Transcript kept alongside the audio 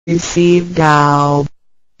receive Tao.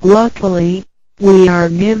 Luckily, we are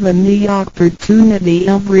given the opportunity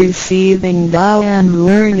of receiving Tao and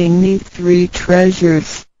learning the three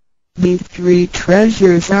treasures. The three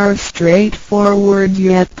treasures are straightforward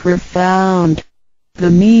yet profound. The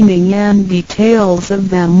meaning and details of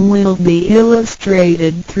them will be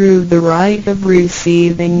illustrated through the rite of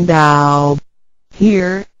receiving Tao.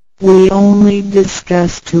 Here, we only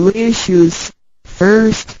discuss two issues.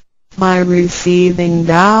 First, by receiving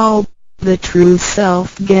Tao, the true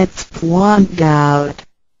self gets plucked out.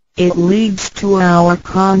 It leads to our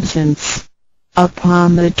conscience.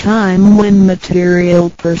 Upon the time when material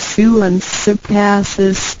pursuance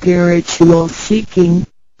surpasses spiritual seeking,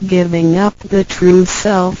 giving up the true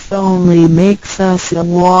self only makes us a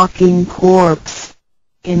walking corpse.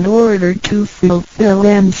 In order to fulfill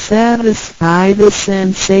and satisfy the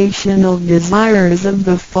sensational desires of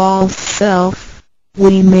the false self,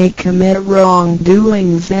 we may commit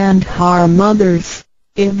wrongdoings and harm others,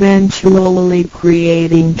 eventually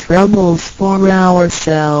creating troubles for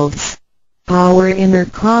ourselves. Our inner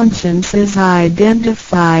conscience is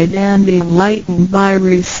identified and enlightened by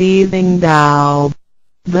receiving Tao.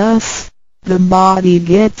 Thus, the body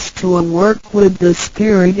gets to work with the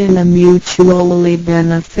spirit in a mutually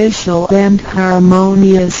beneficial and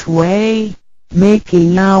harmonious way,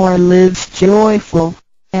 making our lives joyful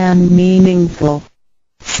and meaningful.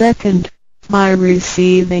 Second, by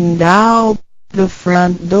receiving Tao, the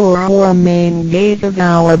front door or main gate of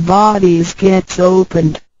our bodies gets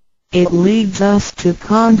opened. It leads us to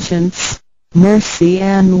conscience, mercy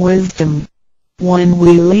and wisdom. When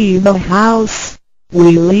we leave a house,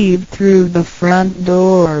 we leave through the front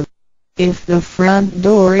door. If the front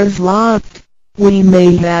door is locked, we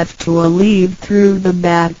may have to leave through the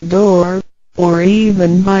back door, or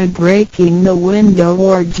even by breaking the window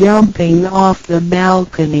or jumping off the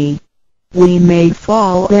balcony. We may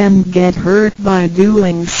fall and get hurt by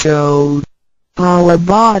doing so. Our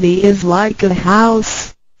body is like a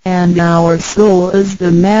house, and our soul is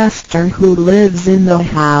the master who lives in the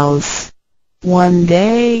house. One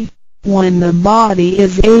day, when the body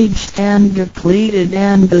is aged and depleted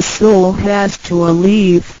and the soul has to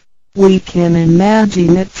leave, we can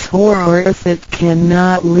imagine its horror if it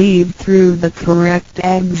cannot leave through the correct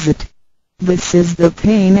exit. This is the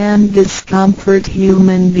pain and discomfort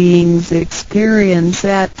human beings experience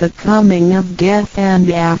at the coming of death and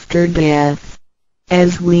after death.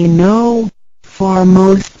 As we know, for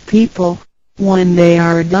most people, when they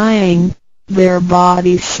are dying, their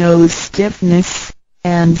body shows stiffness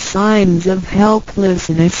and signs of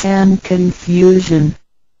helplessness and confusion.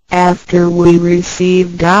 After we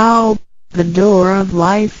receive Tao, the door of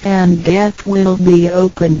life and death will be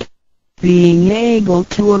opened. Being able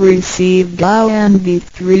to receive Tao and the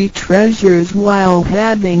three treasures while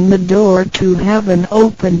having the door to heaven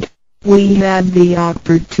opened, we had the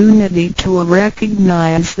opportunity to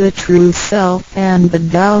recognize the true self and the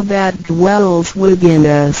Tao that dwells within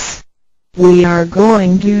us. We are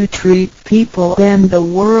going to treat people and the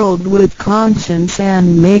world with conscience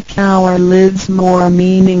and make our lives more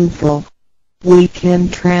meaningful. We can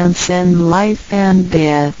transcend life and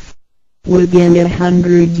death. Within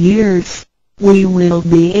 100 years, we will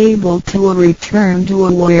be able to return to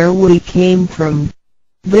where we came from.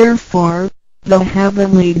 Therefore, the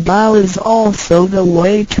heavenly Tao is also the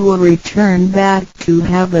way to return back to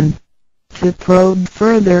heaven. To probe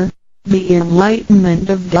further, the enlightenment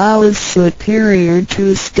of Tao is superior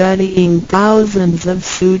to studying thousands of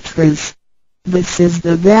sutras. This is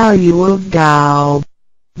the value of Tao.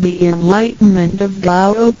 The enlightenment of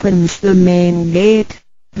Tao opens the main gate,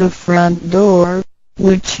 the front door,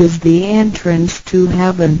 which is the entrance to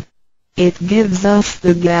heaven. It gives us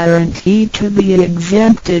the guarantee to be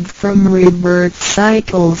exempted from rebirth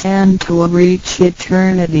cycles and to reach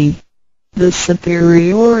eternity. The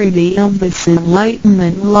superiority of this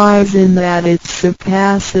enlightenment lies in that it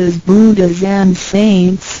surpasses Buddhas and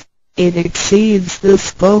saints, it exceeds the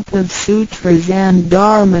scope of sutras and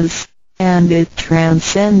dharmas, and it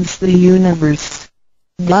transcends the universe.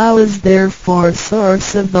 Tao is therefore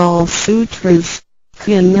source of all sutras,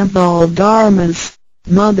 king of all dharmas,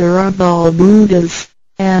 mother of all Buddhas,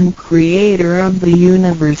 and creator of the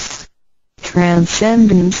universe.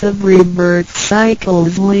 Transcendence of rebirth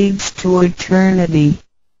cycles leads to eternity.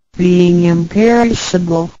 Being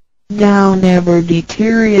imperishable, Tao never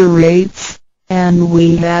deteriorates, and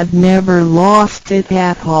we had never lost it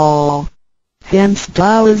at all. Hence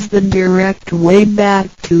Tao is the direct way back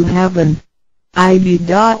to heaven.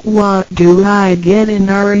 What do I get in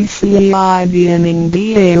receiving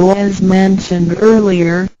Tao? As mentioned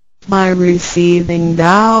earlier, by receiving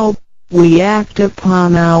Tao, we act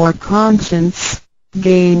upon our conscience,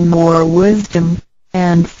 gain more wisdom,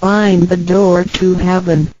 and find the door to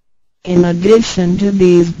heaven. In addition to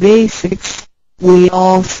these basics, we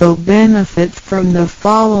also benefit from the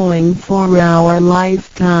following for our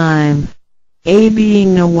lifetime. A.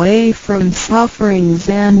 Being away from sufferings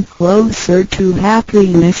and closer to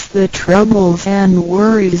happiness. The troubles and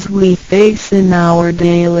worries we face in our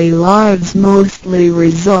daily lives mostly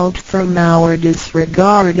result from our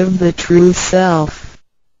disregard of the true self.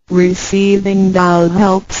 Receiving Tao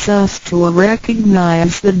helps us to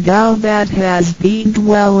recognize the Tao that has been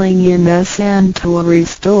dwelling in us and to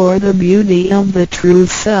restore the beauty of the true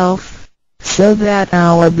self, so that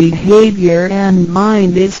our behavior and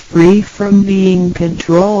mind is free from being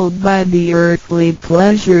controlled by the earthly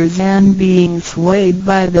pleasures and being swayed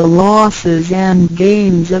by the losses and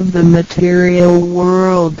gains of the material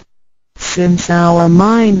world. Since our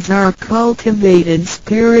minds are cultivated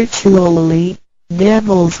spiritually,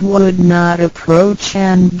 devils would not approach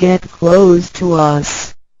and get close to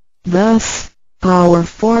us. Thus, our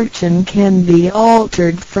fortune can be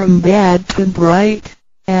altered from bad to bright,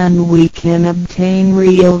 and we can obtain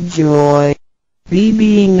real joy. B.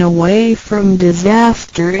 Being away from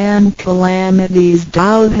disaster and calamities.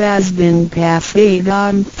 Tao has been passed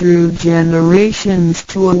on through generations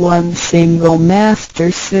to one single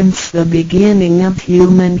master since the beginning of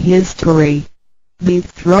human history. The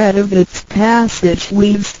thread of its passage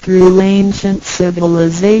weaves through ancient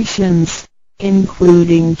civilizations,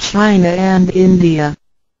 including China and India.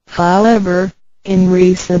 However, in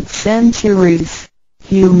recent centuries,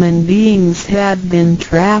 human beings had been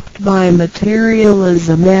trapped by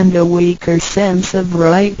materialism and a weaker sense of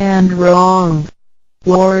right and wrong.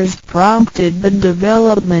 Wars prompted the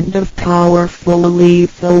development of powerful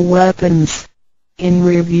lethal weapons. In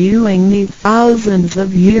reviewing the thousands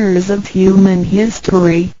of years of human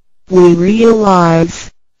history, we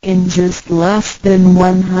realize, in just less than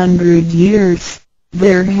 100 years,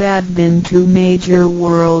 there had been 2 major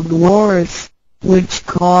world wars, which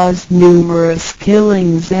caused numerous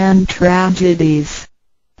killings and tragedies.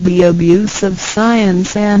 The abuse of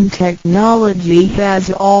science and technology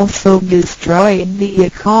has also destroyed the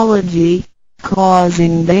ecology,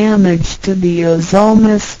 causing damage to the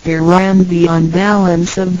ozonosphere and the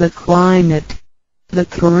unbalance of the climate. The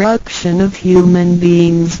corruption of human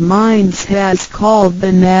beings' minds has called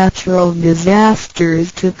the natural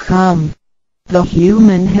disasters to come. The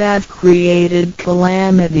human have created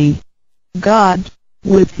calamity. God,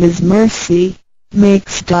 with His mercy,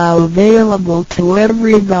 makes Tao available to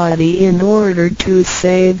everybody in order to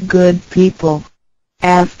save good people.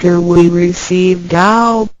 After we receive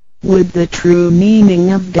Tao, with the true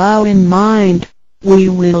meaning of Tao in mind, we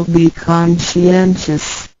will be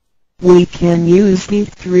conscientious. We can use the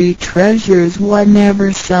 3 treasures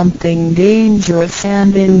whenever something dangerous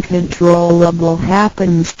and uncontrollable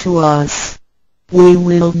happens to us. We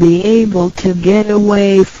will be able to get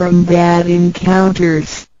away from bad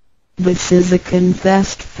encounters. This is a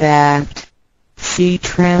confessed fact. See,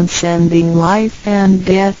 transcending life and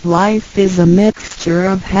death. Life is a mixture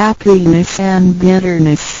of happiness and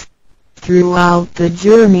bitterness. Throughout the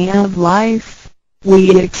journey of life,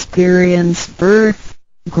 we experience birth,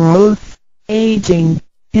 growth, aging,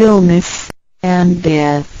 illness, and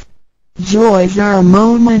death. Joys are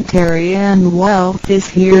momentary and wealth is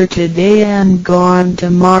here today and gone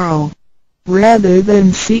tomorrow. Rather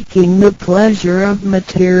than seeking the pleasure of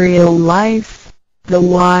material life, the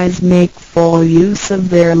wise make full use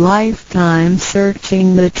of their lifetime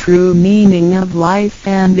searching the true meaning of life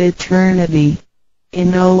and eternity.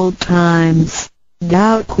 In old times,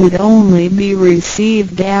 Tao could only be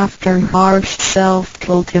received after harsh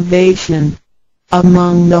self-cultivation.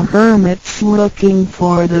 Among the hermits looking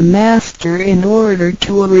for the master in order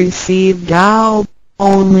to receive Tao,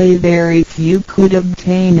 only very few could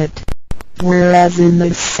obtain it. Whereas in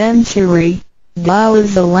this century, Tao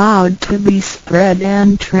is allowed to be spread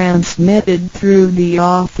and transmitted through the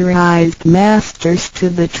authorized masters to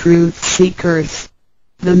the truth seekers.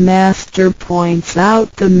 The master points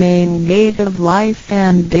out the main gate of life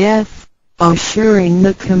and death, assuring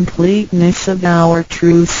the completeness of our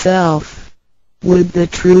true self. With the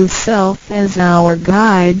true self as our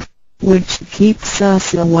guide, which keeps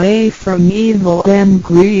us away from evil and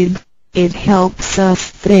greed, it helps us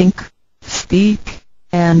think, speak,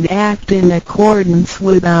 and act in accordance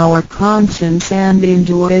with our conscience and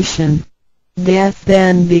intuition. Death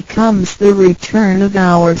then becomes the return of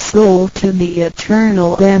our soul to the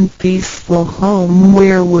eternal and peaceful home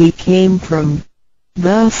where we came from.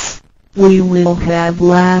 Thus, we will have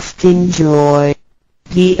lasting joy.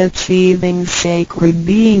 The achieving sacred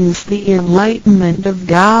beings the enlightenment of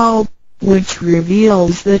Tao, which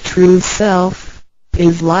reveals the true self,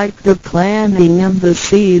 is like the planting of the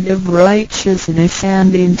seed of righteousness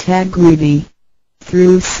and integrity.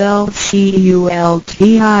 Through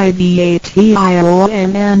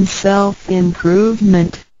self-cultivation and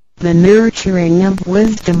self-improvement, the nurturing of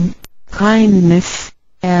wisdom, kindness,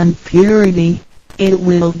 and purity, it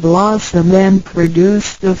will blossom and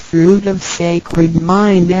produce the fruit of sacred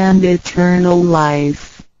mind and eternal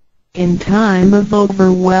life. In time of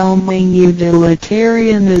overwhelming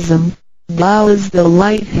utilitarianism, Tao is the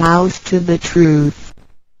lighthouse to the truth.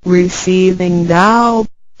 Receiving Tao,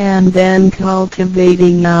 and then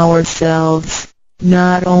cultivating ourselves,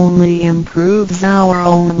 not only improves our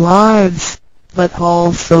own lives, but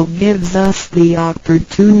also gives us the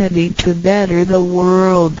opportunity to better the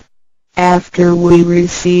world. After we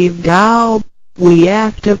receive Tao, we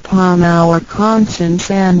act upon our conscience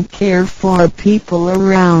and care for people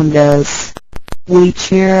around us. We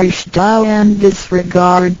cherish Tao and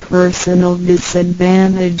disregard personal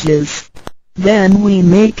disadvantages. Then we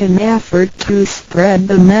make an effort to spread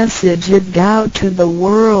the message of Tao to the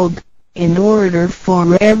world, in order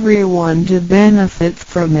for everyone to benefit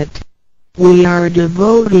from it. We are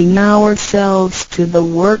devoting ourselves to the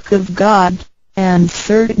work of God, and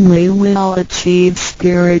certainly will achieve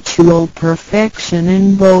spiritual perfection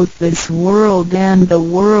in both this world and the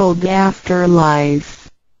world after life.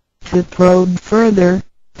 To probe further,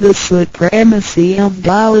 the supremacy of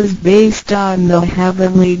Tao is based on the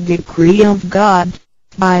heavenly decree of God,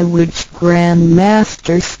 by which Grand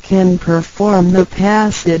Masters can perform the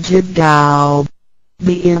passage of Tao.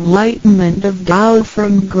 The enlightenment of Tao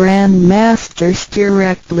from Grand Masters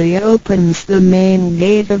directly opens the main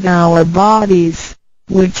gate of our bodies,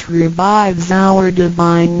 which revives our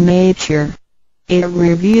divine nature. It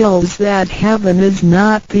reveals that heaven is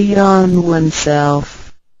not beyond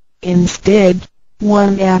oneself. Instead,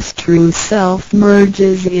 one's true self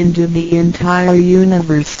merges into the entire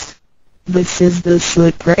universe. This is the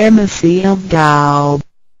supremacy of Tao.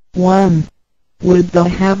 1. With the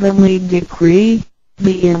heavenly decree,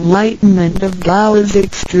 the enlightenment of Tao is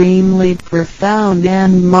extremely profound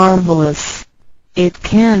and marvelous. It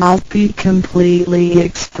cannot be completely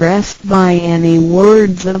expressed by any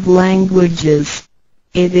words of languages.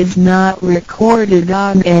 It is not recorded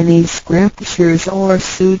on any scriptures or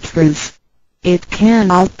sutras. It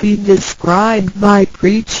cannot be described by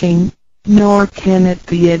preaching, nor can it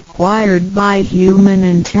be acquired by human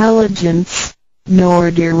intelligence,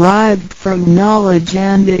 nor derived from knowledge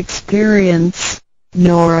and experience,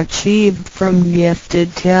 nor achieved from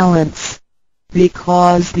gifted talents.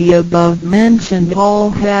 Because the above-mentioned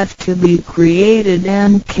all have to be created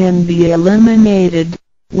and can be eliminated,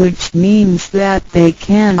 which means that they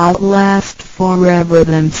cannot last forever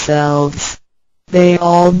themselves. They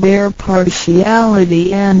all bear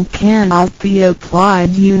partiality and cannot be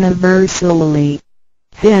applied universally.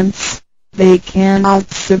 Hence, they cannot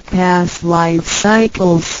surpass life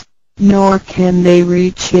cycles, nor can they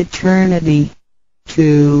reach eternity.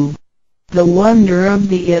 2. The wonder of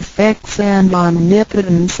the effects and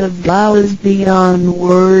omnipotence of Tao is beyond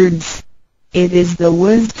words. It is the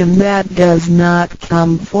wisdom that does not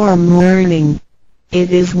come from learning.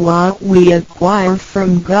 It is what we acquire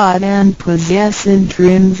from God and possess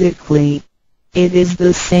intrinsically. It is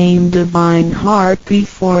the same divine heart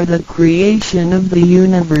before the creation of the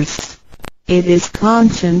universe. It is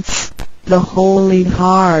conscience, the holy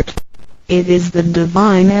heart. It is the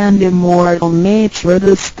divine and immortal nature,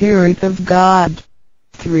 the Spirit of God.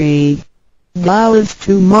 3. Tao is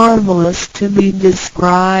too marvelous to be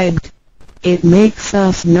described. It makes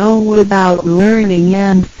us know without learning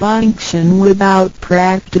and function without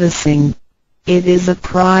practicing. It is a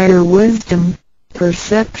prior wisdom,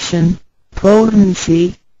 perception,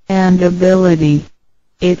 potency, and ability.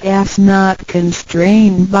 It is not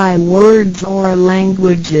constrained by words or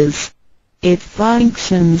languages. It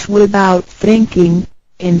functions without thinking,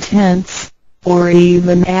 intents, or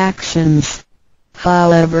even actions.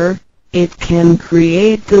 However, it can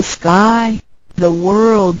create the sky, the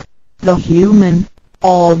world, the human,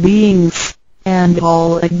 all beings, and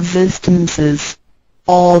all existences.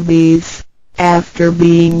 All these, after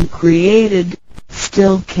being created,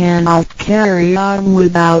 still cannot carry on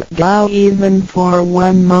without Tao even for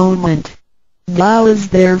one moment. Tao is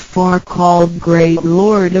therefore called Great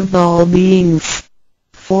Lord of all beings.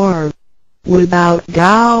 4. Without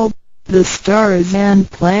Tao, the stars and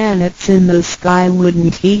planets in the sky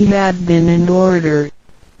wouldn't have been in order.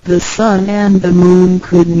 The sun and the moon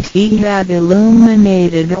couldn't have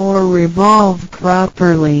illuminated or revolved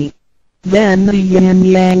properly. Then the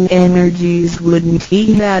yin-yang energies wouldn't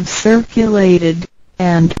have circulated,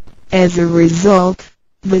 and, as a result,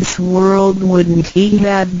 this world wouldn't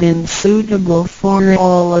have been suitable for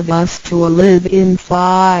all of us to live in.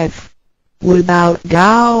 5. Without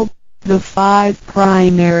Tao, the 5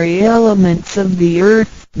 primary elements of the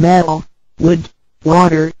earth, metal, wood,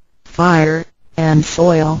 water, fire, and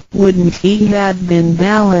soil, wouldn't have been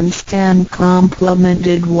balanced and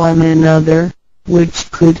complemented one another, which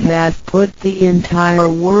could have put the entire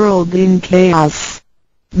world in chaos.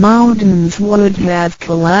 Mountains would have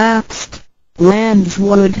collapsed, lands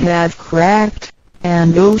would have cracked,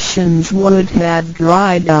 and oceans would have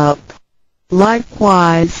dried up.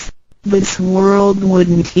 Likewise, this world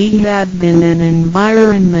wouldn't have been an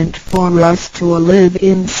environment for us to live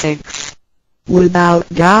in. 6. Without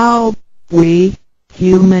Tao, we,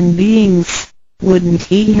 human beings, wouldn't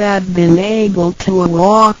have been able to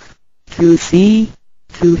walk, to see,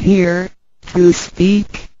 to hear, to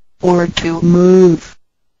speak, or to move.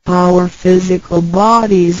 Our physical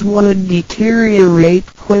bodies would deteriorate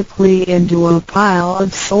quickly into a pile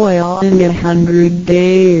of soil in 100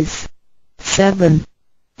 days. 7.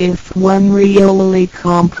 If one really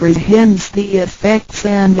comprehends the effects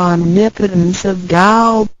and omnipotence of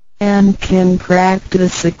Tao, and can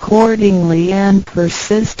practice accordingly and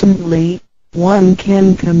persistently, one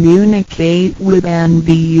can communicate with and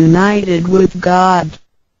be united with God.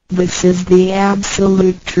 This is the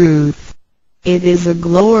absolute truth. It is a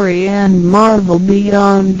glory and marvel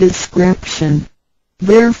beyond description.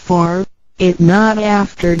 Therefore, it not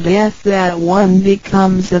after death that one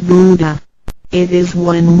becomes a Buddha. It is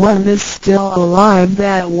when one is still alive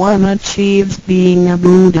that one achieves being a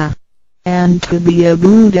Buddha. And to be a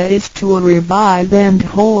Buddha is to revive and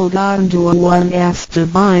hold on to one's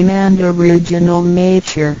divine and original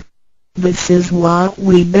nature. This is what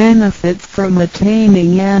we benefit from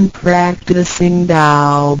attaining and practicing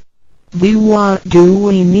Tao. What do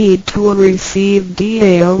we need to receive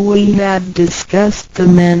Tao? We have discussed the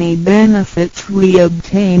many benefits we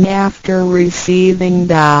obtain after receiving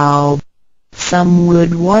Tao. Some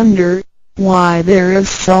would wonder why there is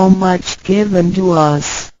so much given to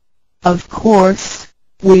us. Of course,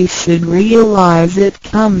 we should realize it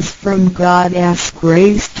comes from God's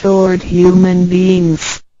grace toward human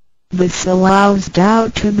beings. This allows Tao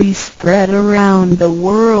to be spread around the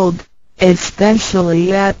world,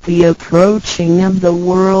 especially at the approaching of the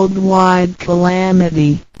worldwide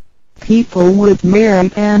calamity. People with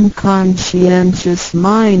merit and conscientious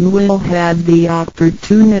mind will have the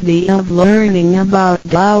opportunity of learning about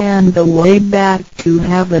Tao and the way back to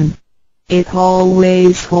heaven. It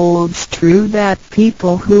always holds true that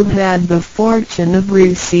people who had the fortune of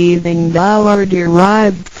receiving Tao are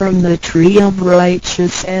derived from the tree of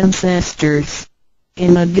righteous ancestors.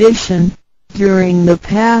 In addition, during the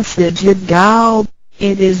passage of Tao,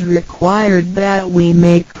 it is required that we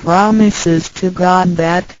make promises to God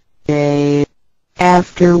that,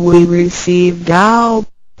 after we receive Tao,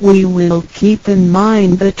 we will keep in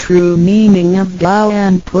mind the true meaning of Tao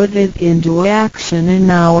and put it into action in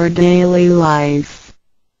our daily life.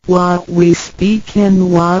 What we speak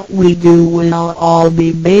and what we do will all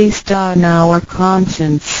be based on our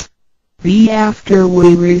conscience. After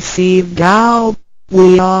we receive Tao,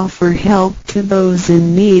 we offer help to those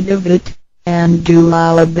in need of it, and do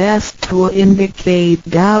our best to indicate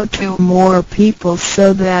Tao to more people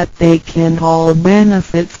so that they can all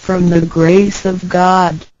benefit from the grace of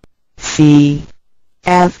God.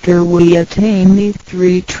 After we attain these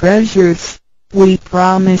 3 treasures, we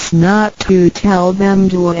promise not to tell them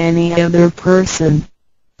to any other person.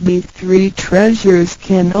 These 3 treasures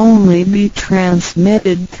can only be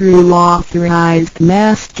transmitted through authorized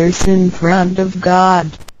masters in front of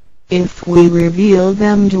God. If we reveal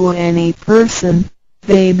them to any person,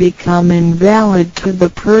 they become invalid to the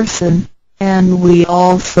person, and we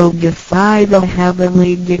also defy the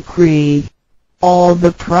heavenly decree. All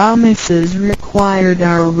the promises required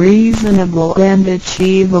are reasonable and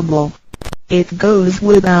achievable. It goes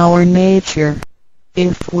with our nature.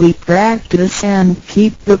 If we practice and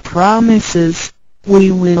keep the promises,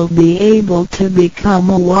 we will be able to become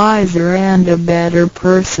a wiser and a better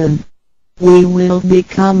person. We will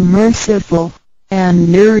become merciful,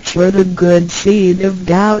 and nurture the good seed of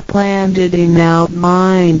Tao planted in our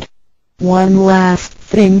mind. One last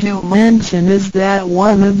thing to mention is that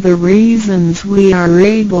one of the reasons we are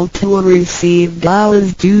able to receive Tao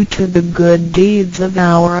is due to the good deeds of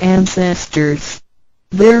our ancestors.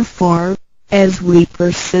 Therefore, as we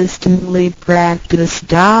persistently practice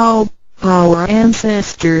Tao, our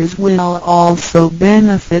ancestors will also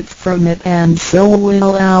benefit from it, and so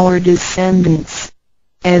will our descendants.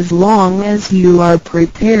 As long as you are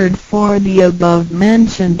prepared for the above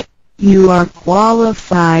mentioned, you are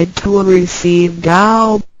qualified to receive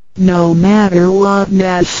Tao, no matter what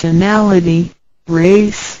nationality,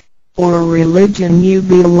 race, or religion you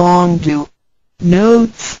belong to.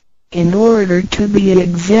 Notes: in order to be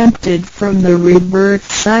exempted from the rebirth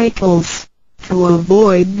cycles, to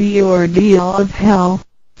avoid the ordeal of hell,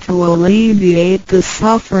 to alleviate the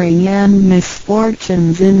suffering and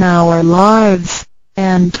misfortunes in our lives,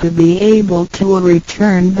 and to be able to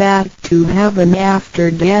return back to heaven after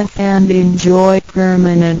death and enjoy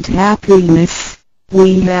permanent happiness,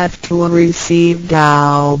 we have to receive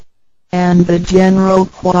Dao. And the general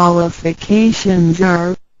qualifications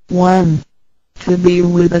are: 1. To be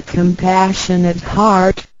with a compassionate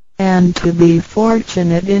heart, and to be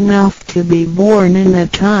fortunate enough to be born in a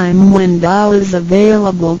time when Dao is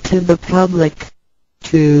available to the public.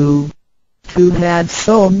 2. To have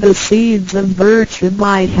sowed the seeds of virtue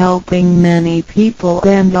by helping many people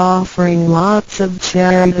and offering lots of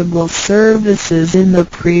charitable services in the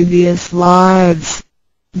previous lives.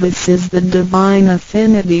 This is the divine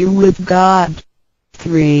affinity with God.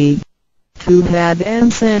 3. To have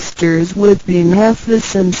ancestors with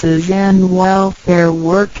beneficences and welfare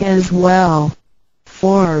work as well.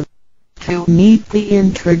 4. To meet the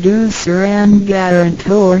introducer and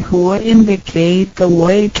guarantor who indicate the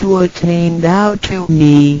way to attain Dao to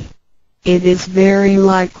me. It is very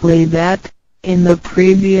likely that, in the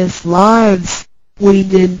previous lives, we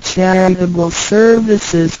did charitable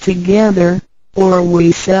services together, or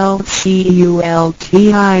we cultivated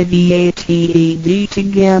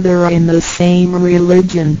together in the same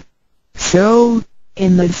religion. So,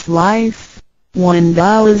 in this life, when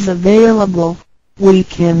Dao is available, we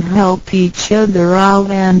can help each other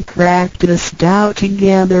out and practice Dao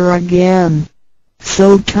together again.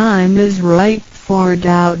 So time is right for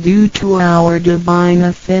Dao due to our divine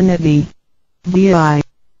affinity. DI.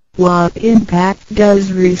 What impact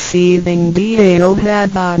does receiving Dao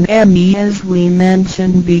have on me? As we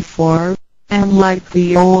mentioned before, and like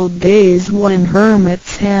the old days when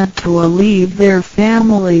hermits had to leave their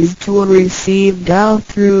families to receive Dao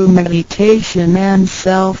through meditation and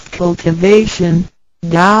self-cultivation,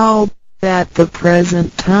 Dao, at the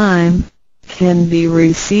present time, can be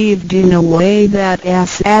received in a way that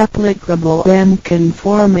is applicable and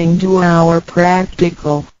conforming to our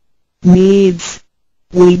practical needs.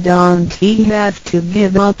 We don't have to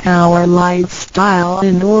give up our lifestyle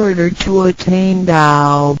in order to attain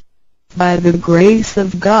Dao. By the grace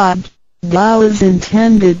of God, Dao is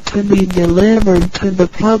intended to be delivered to the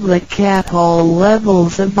public at all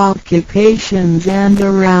levels of occupations and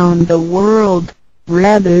around the world,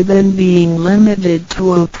 rather than being limited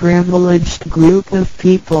to a privileged group of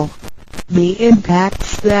people. The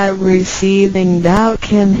impacts that receiving Dao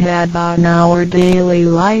can have on our daily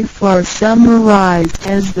life are summarized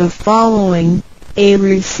as the following. A.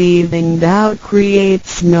 Receiving Dao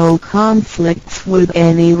creates no conflicts with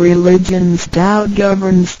any religions. Dao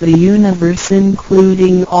governs the universe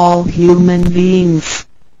including all human beings.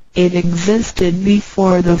 It existed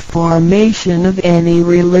before the formation of any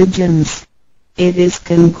religions. It is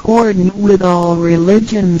concordant with all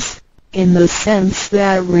religions, in the sense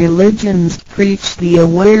that religions preach the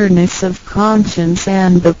awareness of conscience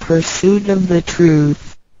and the pursuit of the truth.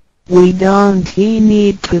 We don't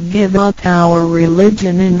need to give up our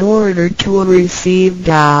religion in order to receive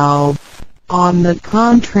Dao. On the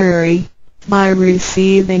contrary, by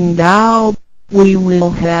receiving Dao, we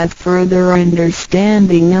will have further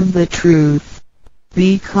understanding of the truth.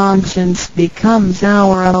 The conscience becomes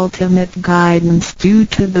our ultimate guidance due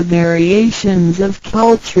to the variations of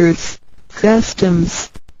cultures, customs,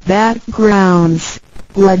 backgrounds,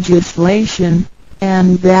 legislation,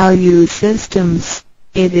 and value systems.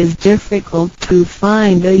 It is difficult to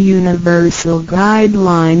find a universal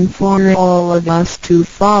guideline for all of us to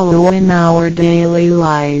follow in our daily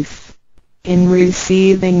life. In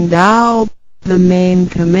receiving Dao, the main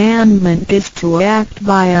commandment is to act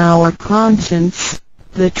by our conscience,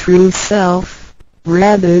 the true self,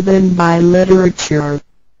 rather than by literature.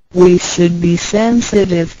 We should be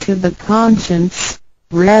sensitive to the conscience,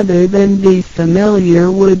 rather than be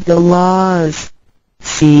familiar with the laws.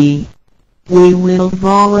 C. We will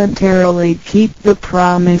voluntarily keep the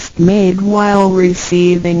promise made while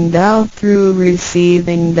receiving Dao. Through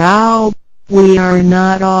receiving Dao, we are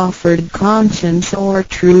not offered conscience or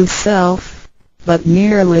true self, but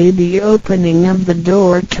merely the opening of the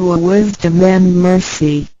door to a wisdom and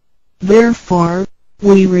mercy. Therefore,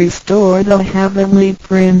 we restore the heavenly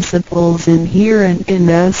principles inherent in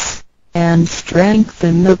us, and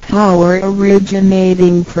strengthen the power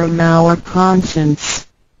originating from our conscience.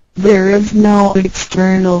 There is no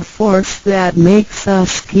external force that makes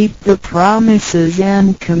us keep the promises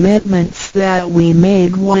and commitments that we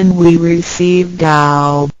made when we received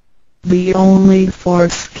Dao. The only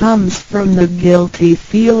force comes from the guilty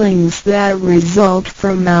feelings that result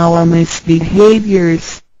from our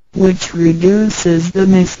misbehaviors, which reduces the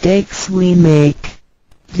mistakes we make.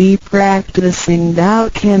 Practicing Tao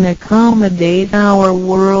can accommodate our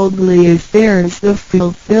worldly affairs. The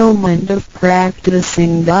fulfillment of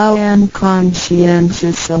practicing Tao and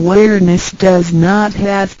conscientious awareness does not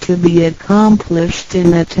have to be accomplished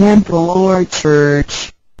in a temple or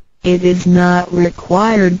church. It is not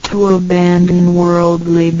required to abandon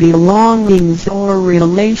worldly belongings or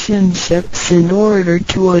relationships in order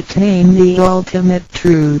to attain the ultimate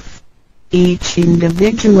truth. Each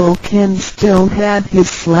individual can still have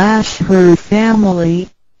his/her family,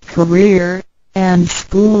 career, and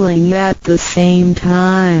schooling at the same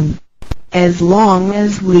time. As long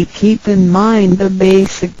as we keep in mind the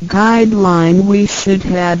basic guideline we should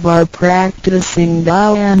have our practicing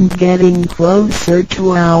Tao and getting closer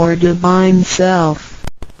to our divine self.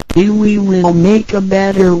 We will make a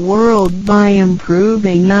better world by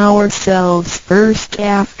improving ourselves first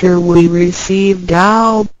after we receive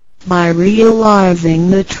Tao. By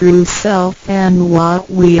realizing the true self and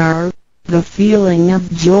what we are, the feeling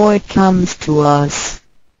of joy comes to us.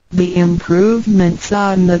 The improvements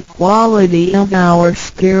on the quality of our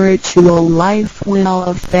spiritual life will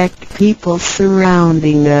affect people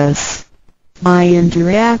surrounding us. By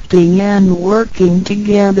interacting and working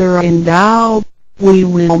together in Tao, we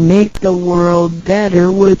will make the world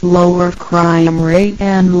better with lower crime rate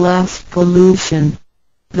and less pollution.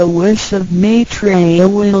 The wish of Maitreya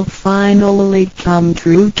will finally come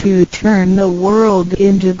true to turn the world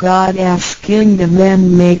into God's kingdom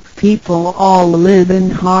and make people all live in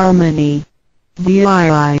harmony.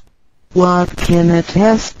 What can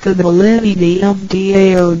attest the validity of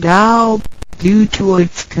TO DAO, due to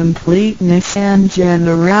its completeness and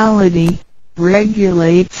generality,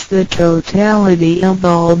 regulates the totality of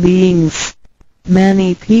all beings.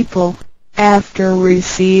 Many people, after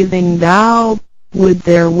receiving Tao, with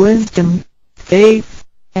their wisdom, faith,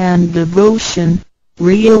 and devotion,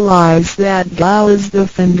 realize that Tao is the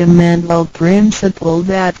fundamental principle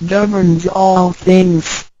that governs all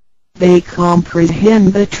things. They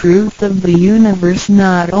comprehend the truth of the universe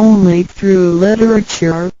not only through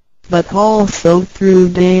literature, but also through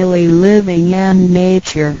daily living and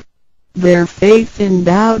nature. Their faith in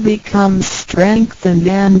Tao becomes strengthened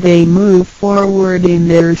and they move forward in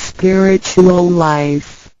their spiritual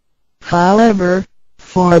life. However,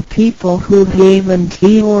 for people who haven't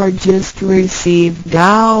or just received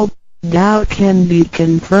Tao, Tao can be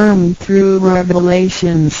confirmed through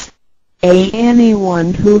revelations.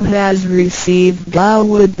 Anyone who has received Tao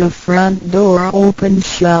with the front door open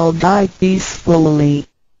shall die peacefully.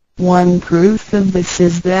 One proof of this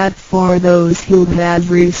is that for those who have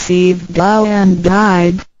received Tao and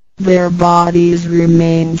died, their bodies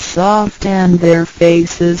remain soft and their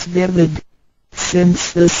faces vivid.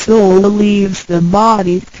 Since the soul leaves the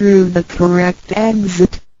body through the correct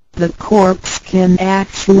exit, the corpse can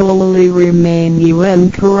actually remain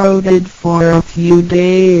uncorroded for a few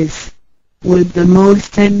days. With the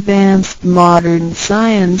most advanced modern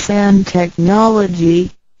science and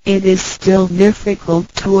technology, it is still difficult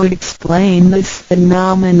to explain this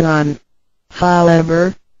phenomenon.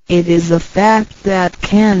 However, it is a fact that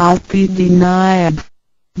cannot be denied.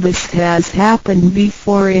 This has happened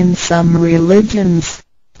before in some religions,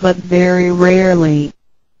 but very rarely.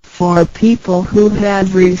 For people who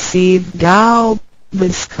have received Tao,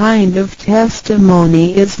 this kind of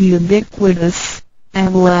testimony is ubiquitous,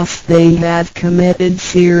 unless they have committed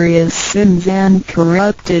serious sins and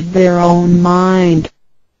corrupted their own mind.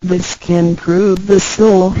 This can prove the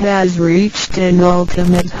soul has reached an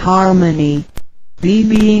ultimate harmony.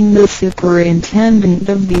 Being the superintendent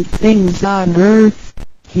of the things on earth,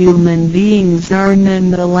 human beings are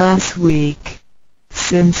nonetheless weak.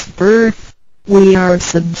 Since birth, we are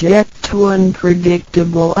subject to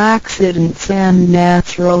unpredictable accidents and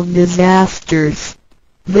natural disasters.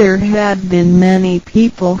 There have been many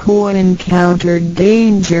people who encountered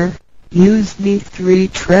danger, used the three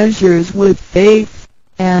treasures with faith,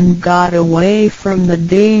 and got away from the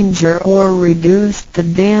danger or reduced the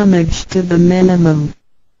damage to the minimum.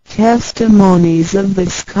 Testimonies of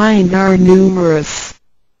this kind are numerous.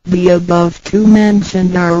 The above two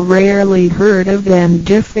mentioned are rarely heard of and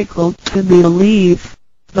difficult to believe,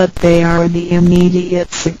 but they are the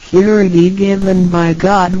immediate security given by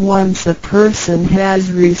God once a person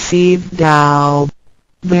has received Tao.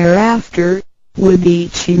 Thereafter, with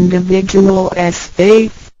each individual's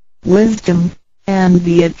faith, wisdom, and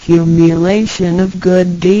the accumulation of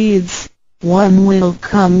good deeds, one will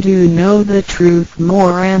come to know the truth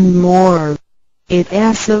more and more. It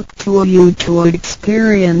is up to you to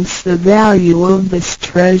experience the value of this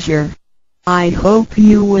treasure. I hope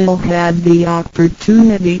you will have the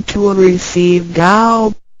opportunity to receive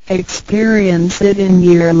Dao, experience it in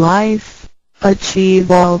your life,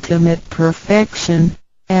 achieve ultimate perfection,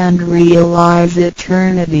 and realize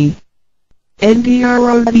eternity.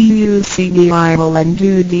 NDRODUCDIO